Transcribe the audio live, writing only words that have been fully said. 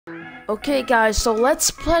Okay, guys, so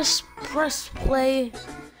let's press play.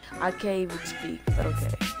 I can't even speak, but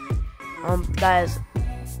okay. Guys,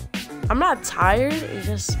 I'm not tired. It's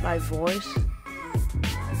just my voice.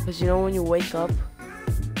 Cause you know when you wake up,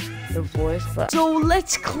 the voice. But so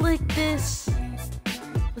let's click this.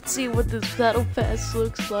 Let's see what this battle pass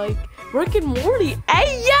looks like. Rick and Morty.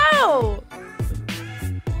 Hey yo!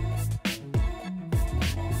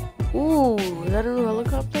 Ooh, is that a new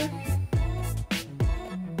helicopter?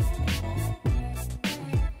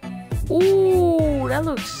 Ooh, that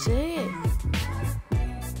looks sick.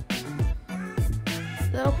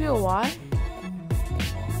 Is that OPOY?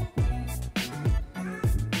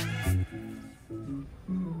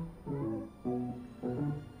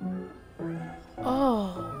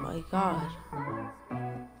 Oh my god.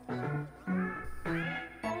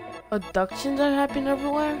 Abductions are happening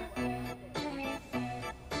everywhere?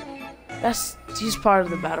 He's part of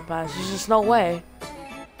the battle pass. There's just no way.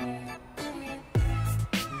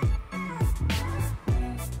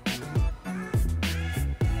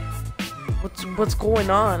 What's going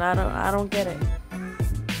on? I don't get it.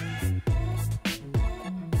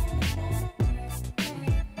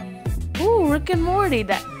 Ooh, Rick and Morty.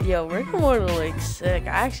 Rick and Morty looks sick. I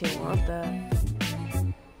actually want that.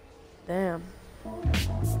 Damn.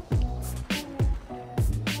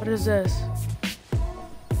 What is this?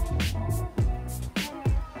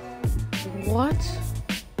 What?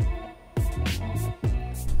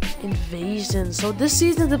 Invasion. So this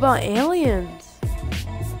season's about aliens.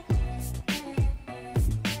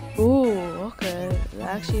 Ooh, okay. That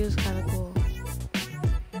actually is kind of cool.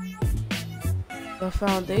 The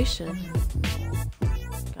foundation.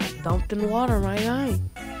 Got dumped in water, my guy.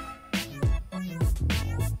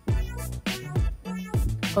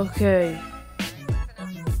 Okay.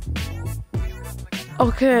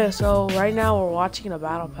 Okay, so right now we're watching a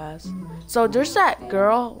battle pass. So there's that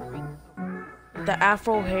girl, the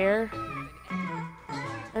afro hair.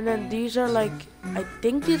 And then these are like, I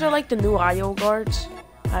think these are like the new IO guards.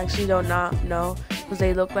 I actually do not know because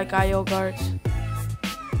they look like IO guards.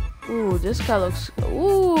 Ooh, this guy looks.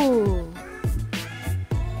 Ooh.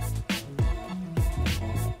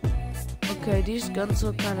 Okay, these guns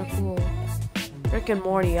look kind of cool. Rick and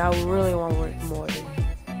Morty. I really want Rick and Morty.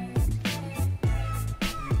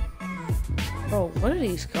 Bro, what are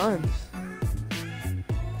these guns?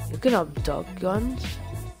 You can abduct guns.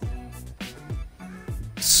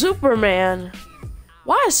 Superman.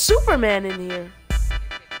 Why is Superman in here?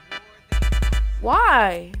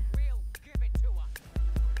 Why?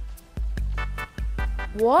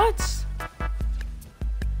 What?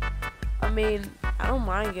 I mean, I don't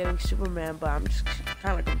mind getting Superman, but I'm just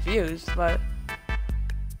kind of confused, but...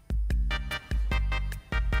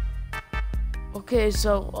 Okay,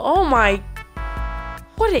 so... Oh my...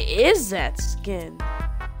 What is that skin?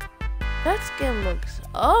 That skin looks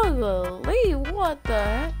ugly. What the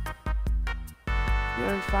heck? You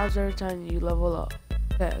earn 5 every time you level up.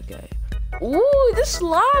 Okay. Ooh, this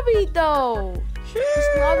lobby though. This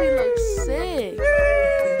lobby looks sick.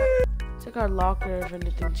 Check our locker if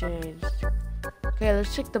anything changed. Okay,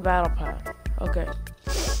 let's check the battle pass. Okay,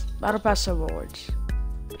 battle pass rewards.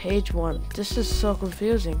 Page 1. This is so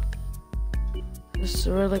confusing. This is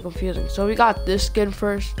really confusing. So we got this skin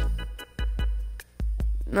first.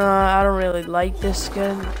 Nah, I don't really like this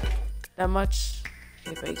skin that much.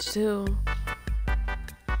 Okay, page 2.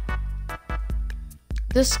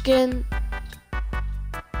 This skin.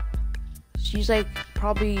 She's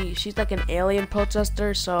like an alien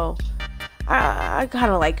protester, so I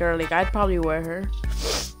kind of like her. Like I'd probably wear her.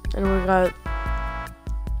 And we got.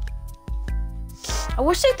 I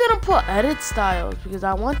wish they didn't put edit styles because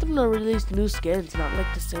I want them to release new skins, not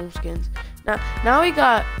like the same skins. Now we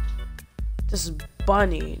got this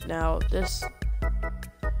bunny. Now this,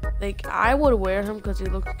 like I would wear him because he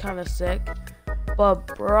looks kind of sick. But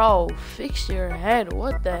bro, fix your head.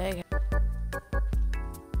 What the heck?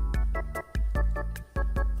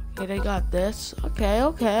 Okay, they got this. Okay,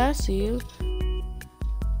 I see you.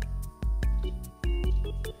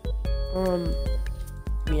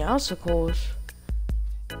 Meowsicles.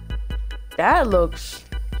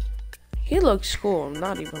 He looks cool. I'm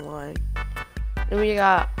not even lying. Then we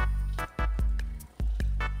got.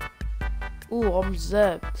 Ooh, I'm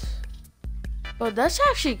zipped. But that's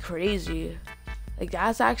actually crazy. Like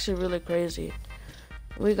that's actually really crazy.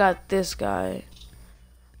 We got this guy.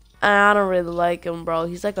 I don't really like him, bro.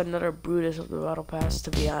 He's like another Brutus of the battle pass,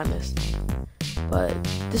 to be honest. But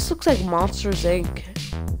this looks like Monsters Inc.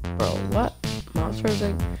 Bro, what? Monsters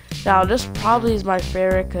Inc. Now this probably is my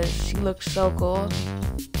favorite because she looks so cool.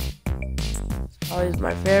 This probably is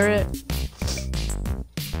my favorite.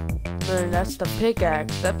 And that's the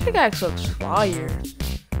pickaxe. That pickaxe looks fire.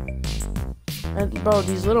 And bro,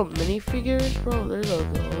 these little minifigures, bro, they look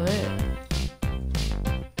lit.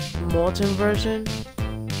 Molten version.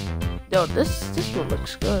 Yo, this one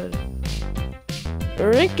looks good.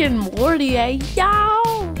 Rick and Morty, yo!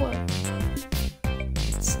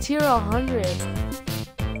 It's tier 100.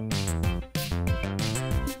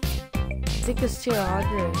 I think it's tier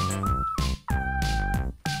 100.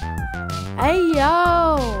 Hey,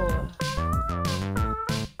 yo!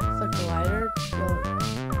 It's a glider. Yo,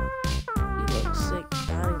 he looks sick.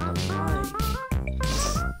 Not even lying.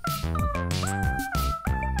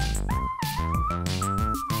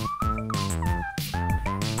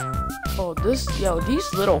 Oh, these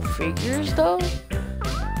little figures though.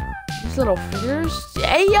 These little figures.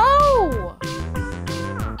 Hey, yo!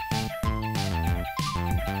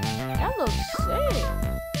 That looks sick.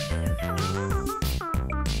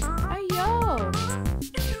 Hey, yo!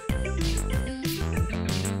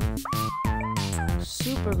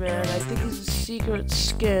 Superman. I think he's a secret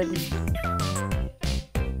skin.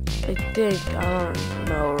 I think. I don't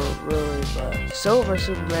know really, but Silver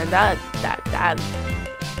Superman. That's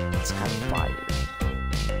kind of fire.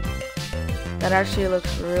 That actually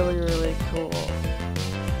looks really, really cool.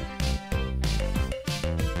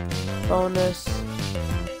 Bonus.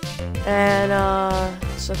 And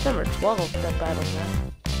September 12th, that battle now.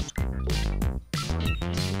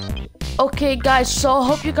 Okay guys, so I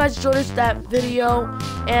hope you guys enjoyed that video.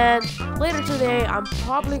 And later today, I'm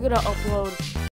probably gonna upload